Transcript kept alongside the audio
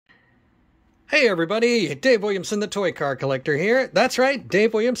Hey everybody, Dave Williamson, the Toy Car Collector here. That's right,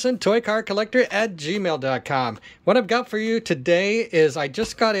 Dave Williamson, ToyCarCollector at gmail.com. What I've got for you today is I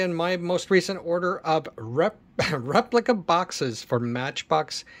just got in my most recent order of replica boxes for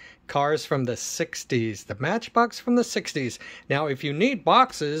Matchbox cars from the 60s. The Matchbox from the 60s. Now, if you need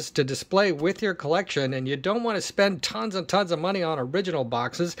boxes to display with your collection and you don't want to spend tons and tons of money on original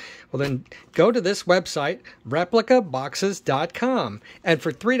boxes, well then go to this website, replicaboxes.com. And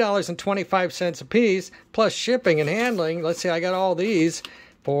for $3.25 a piece, plus shipping and handling, let's say I got all these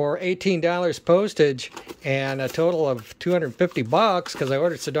for $18 postage and a total of $250 because I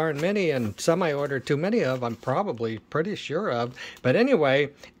ordered so darn many, and some I ordered too many of, I'm probably pretty sure of. But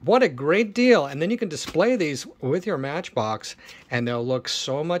anyway, what a great deal. And then you can display these with your Matchbox and they'll look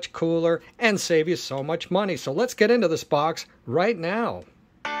so much cooler and save you so much money. So let's get into this box right now.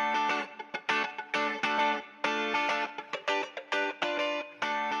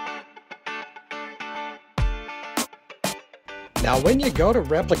 Now, when you go to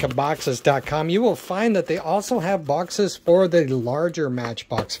replicaboxes.com, you will find that they also have boxes for the larger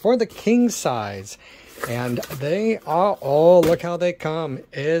Matchbox, for the king size. And they are, oh, look how they come.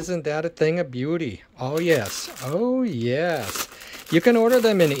 Isn't that a thing of beauty? Oh, yes. Oh, yes. You can order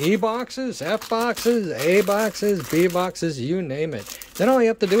them in E boxes, F boxes, A boxes, B boxes, you name it. Then all you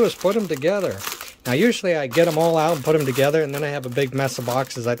have to do is put them together. Now, usually I get them all out and put them together, and then I have a big mess of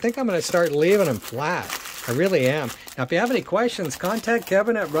boxes. I think I'm going to start leaving them flat. I really am. Now, if you have any questions, contact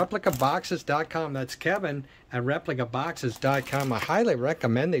Kevin at replicaboxes.com. That's Kevin at replicaboxes.com. I highly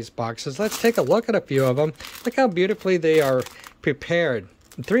recommend these boxes. Let's take a look at a few of them. Look how beautifully they are prepared.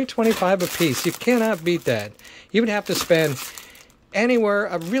 $3.25 a piece. You cannot beat that. You would have to spend anywhere,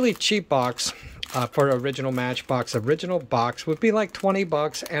 a really cheap box for original Matchbox. Original box would be like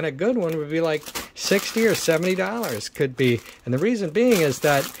 $20, and a good one would be like $60 or $70 could be. And the reason being is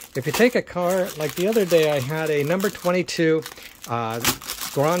that if you take a car, like the other day I had a number 22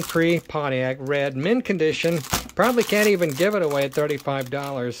 Grand Prix Pontiac red, mint condition, probably can't even give it away at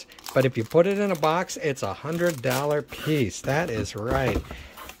 $35, but if you put it in a box, it's a $100 piece. That is right.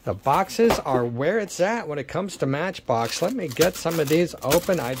 The boxes are where it's at when it comes to Matchbox. Let me get some of these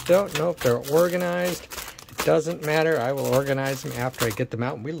open. I don't know if they're organized. It doesn't matter. I will organize them after I get them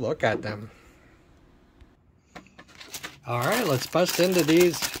out and we look at them. All right, let's bust into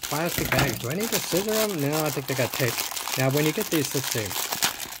these plastic bags. Do I need to scissor them? No, I think they got tape. Now, when you get these, let's see.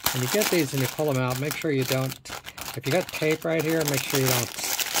 When you get these and you pull them out, make sure you don't, if you got tape right here, make sure you don't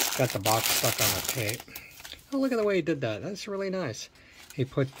got the box stuck on the tape. Oh, look at the way he did that. That's really nice. He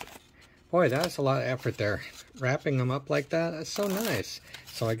put, boy, that's a lot of effort there. Wrapping them up like that, that's so nice.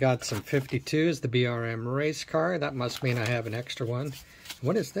 So I got some 52s, the BRM race car. That must mean I have an extra one.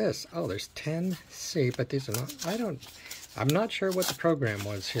 What is this? Oh, there's 10C, but these are not, I'm not sure what the program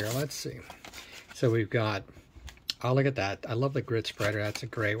was here. Let's see. So we've got, oh, look at that. I love the grit spreader. That's a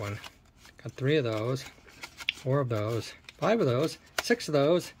great one. Got 3 of those, 4 of those, 5 of those, 6 of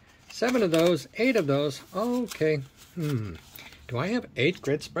those, 7 of those, 8 of those. Okay. Do I have 8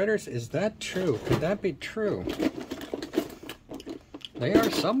 grit spreaders? Is that true? Could that be true? They are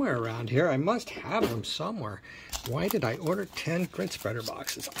somewhere around here. I must have them somewhere. Why did I order 10 grit spreader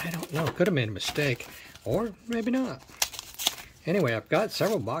boxes? I don't know. Could have made a mistake. Or maybe not. Anyway, I've got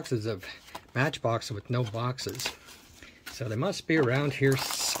several boxes of Matchbox with no boxes. So they must be around here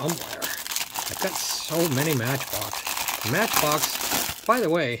somewhere. I've got so many Matchbox. Matchbox, by the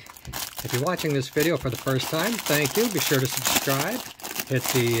way, if you're watching this video for the first time, thank you. Be sure to subscribe. Hit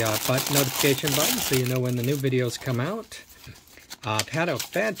the notification button so you know when the new videos come out. I've had a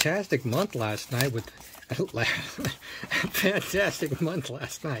fantastic month last night with... fantastic month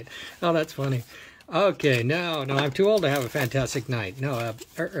last night. Oh, that's funny. Okay, no, I'm too old to have a fantastic night. No,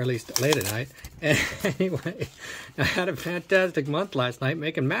 or at least late at night. Anyway, I had a fantastic month last night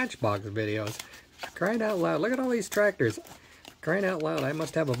making Matchbox videos. Crying out loud. Look at all these tractors. Crying out loud, I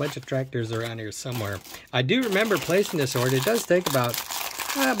must have a bunch of tractors around here somewhere. I do remember placing this order. It does take about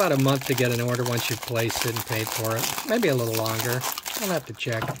a month to get an order once you've placed it and paid for it. Maybe a little longer. I'll have to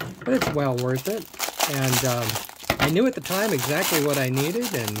check. But it's well worth it. And I knew at the time exactly what I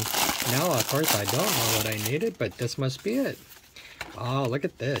needed. And now, of course, I don't know what I needed. But this must be it. Oh, look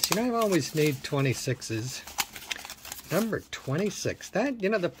at this. You know, I always need 26s. Number 26. That, you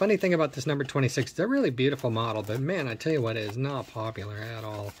know, the funny thing about this number 26, they're a really beautiful model, but man, I tell you what, it is not popular at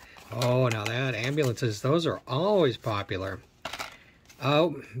all. Oh, now that ambulances, those are always popular.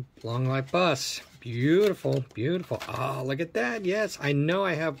 Oh, long life bus. Beautiful, beautiful. Oh, look at that. Yes, I know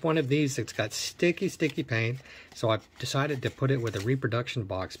I have one of these that's got sticky paint, so I've decided to put it with a reproduction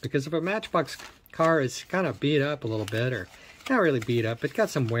box, because if a Matchbox car is kind of beat up a little bit, or Not really beat up, but got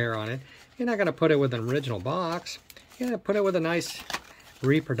some wear on it. You're not going to put it with an original box. You're going to put it with a nice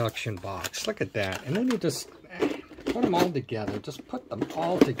reproduction box. Look at that. And then you just put them all together. Just put them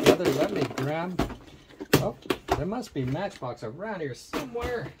all together. Let me grab... Oh, there must be Matchbox around here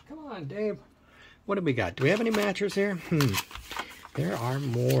somewhere. Come on, Dave. What do we got? Do we have any matchers here? There are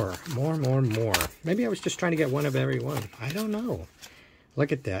more. More. Maybe I was just trying to get one of every one. I don't know.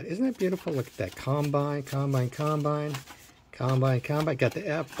 Look at that. Isn't that beautiful? Look at that. Combine. Got the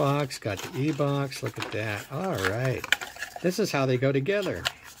F box. Got the E box. Look at that. All right. This is how they go together.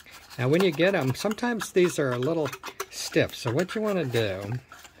 Now, when you get them, sometimes these are a little stiff. So what you want to do,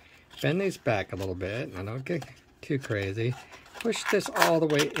 bend these back a little bit. And don't get too crazy. Push this all the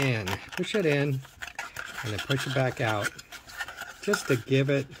way in. Push it in. And then push it back out. Just to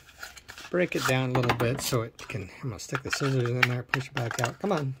give it, break it down a little bit so it can, I'm going to stick the scissors in there, push it back out.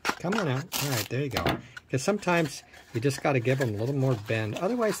 Come on out. All right, there you go. Because sometimes you just got to give them a little more bend.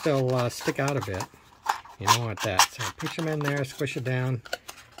 Otherwise, they'll stick out a bit. You don't want that. So push them in there, squish it down,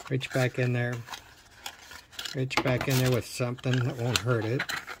 reach back in there. Reach back in there with something that won't hurt it.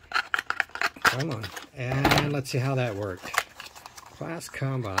 Come on. And let's see how that worked. Class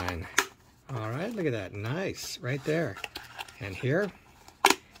Combine. All right, look at that. Nice. Right there. And here.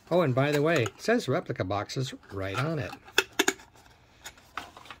 Oh, and by the way, it says replica boxes right on it.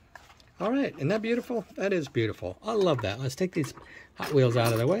 All right, isn't that beautiful? That is beautiful. I love that. Let's take these Hot Wheels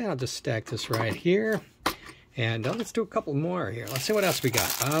out of the way. I'll just stack this right here. And let's do a couple more here. Let's see what else we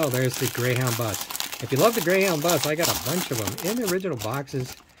got. Oh, there's the Greyhound bus. If you love the Greyhound bus, I got a bunch of them in the original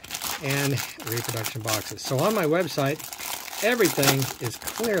boxes and reproduction boxes. So on my website, everything is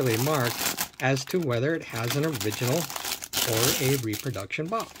clearly marked as to whether it has an original or a reproduction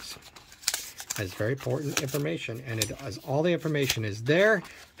box. That's very important information, and it has, all the information is there.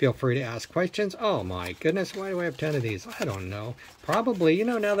 Feel free to ask questions. Oh my goodness, why do I have 10 of these? I don't know. Probably, you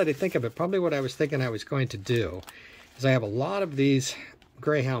know, now that I think of it, probably what I was thinking I was going to do is I have a lot of these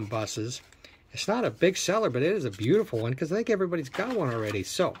Greyhound buses. It's not a big seller, but it is a beautiful one because I think everybody's got one already.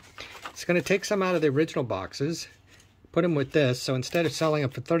 So it's going to take some out of the original boxes, put them with this. So instead of selling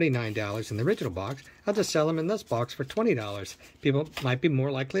them for $39 in the original box, I'll just sell them in this box for $20. People might be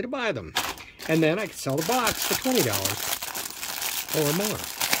more likely to buy them. And then I can sell the box for $20 or more.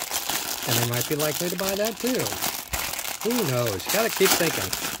 And they might be likely to buy that too. Who knows? You got to keep thinking.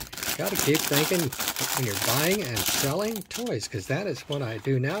 Got to keep thinking when you're buying and selling toys, because that is what I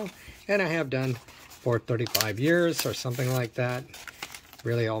do now. And I have done for 35 years or something like that.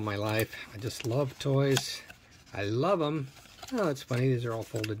 Really all my life. I just love toys. I love them. Oh, it's funny. These are all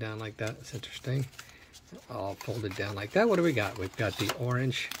folded down like that. It's interesting. All folded down like that. What do we got? We've got the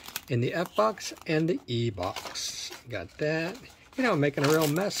orange in the F box and the E box. Got that. You know, I'm making a real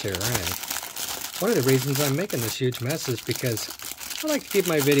mess here, right? One of the reasons I'm making this huge mess is because I like to keep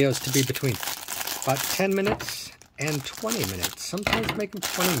my videos to be between about 10 minutes and 20 minutes. Sometimes make them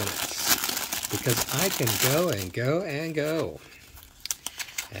 20 minutes because I can go and go and go.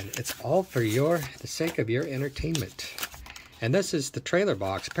 And it's all for the sake of your entertainment. And this is the trailer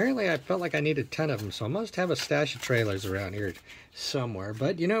box. Apparently I felt like I needed 10 of them, so I must have a stash of trailers around here somewhere.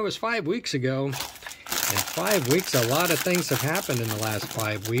 But you know, it was 5 weeks ago. In 5 weeks, a lot of things have happened in the last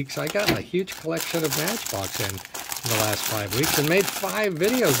 5 weeks. I got a huge collection of Matchbox in the last 5 weeks and made 5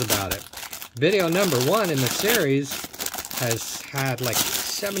 videos about it. Video number 1 in the series has had like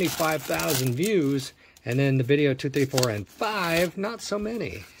 75,000 views. And then the video 2, 3, 4, and 5, not so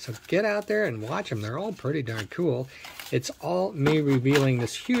many. So get out there and watch them. They're all pretty darn cool. It's all me revealing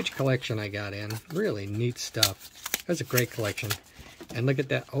this huge collection I got in. Really neat stuff. That's a great collection. And look at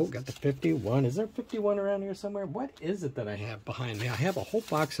that. Oh, got the 51. Is there 51 around here somewhere? What is it that I have behind me? I have a whole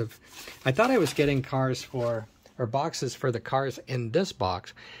box of... I thought I was getting cars for... or boxes for the cars in this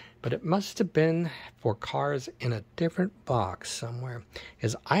box. But it must have been for cars in a different box somewhere.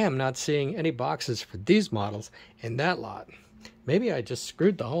 Because I am not seeing any boxes for these models in that lot. Maybe I just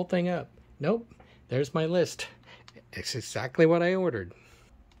screwed the whole thing up. Nope. There's my list. It's exactly what I ordered.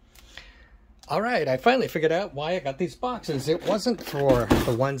 Alright, I finally figured out why I got these boxes. It wasn't for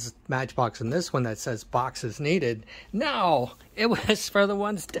the ones Matchbox and this one that says boxes needed. No! It was for the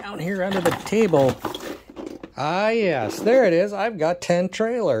ones down here under the table. Ah, yes, there it is. I've got 10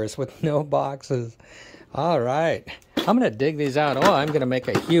 trailers with no boxes. All right. I'm going to dig these out. Oh, I'm going to make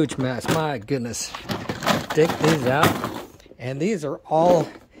a huge mess. My goodness. Dig these out. And these are all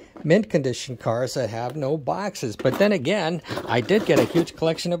mint condition cars that have no boxes. But then again, I did get a huge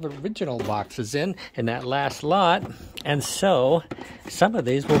collection of original boxes in that last lot. And so, some of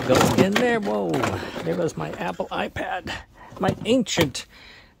these will go in there. Whoa. There goes my Apple iPad. My ancient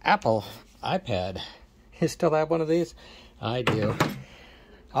Apple iPad. You still have one of these? I do.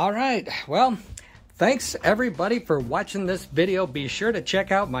 All right. Well, thanks everybody for watching this video. Be sure to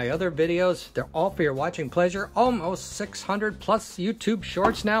check out my other videos. They're all for your watching pleasure. Almost 600 plus YouTube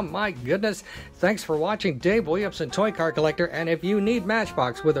shorts now. My goodness. Thanks for watching Dave Williamson, Toy Car Collector. And if you need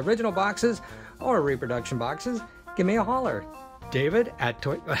Matchbox with original boxes or reproduction boxes, give me a holler. David at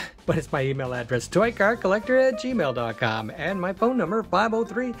what is my email address? ToyCarCollector@gmail.com, and my phone number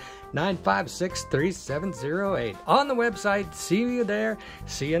 503-956-3708. On the website. See you there.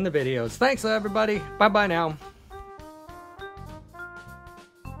 See you in the videos. Thanks everybody. Bye bye now.